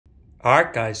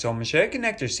Alright guys, so I'm going to show you how to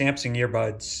connect your Samsung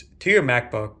earbuds to your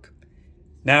MacBook.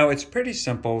 Now it's pretty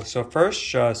simple. So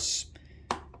first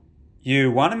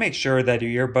you want to make sure that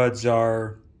your earbuds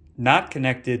are not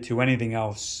connected to anything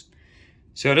else.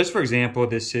 So just for example,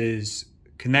 this is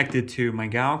connected to my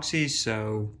Galaxy,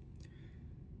 so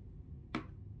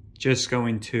just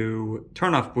going to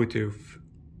turn off Bluetooth.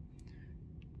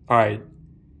 Alright,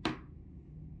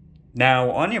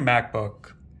 now on your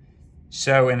MacBook,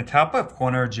 so in the top left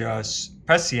corner, just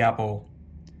press the apple.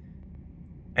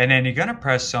 And then you're going to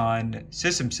press on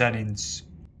System Settings.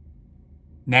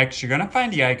 Next, you're going to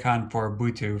find the icon for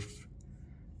Bluetooth.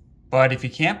 But if you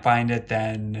can't find it,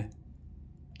 then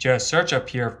just search up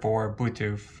here for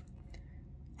Bluetooth.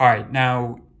 Alright,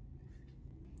 now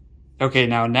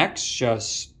next,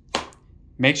 just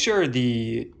make sure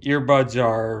the earbuds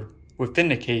are within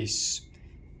the case.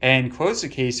 And close the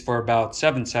case for about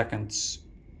 7 seconds.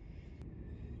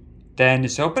 Then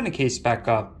just open the case back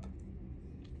up.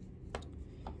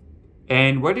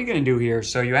 And what are you going to do here?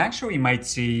 So you actually might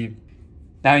see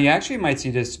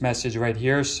this message right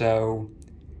here. So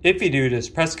if you do,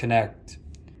 just press connect.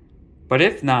 But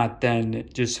if not, then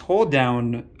just hold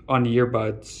down on the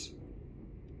earbuds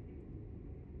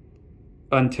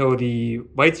until the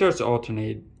light starts to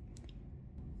alternate.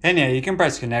 And yeah, you can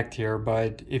press connect here,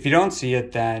 but if you don't see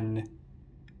it, then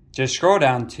just scroll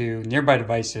down to nearby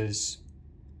devices.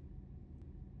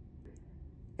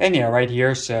 And yeah, right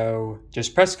here, so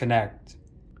just press connect.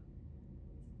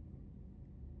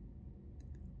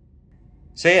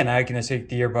 So yeah, now you can just take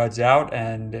the earbuds out,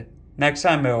 and next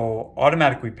time it'll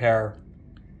automatically pair.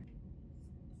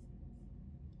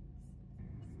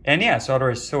 And yeah, so there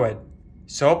is to it.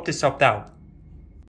 So hope this helped out.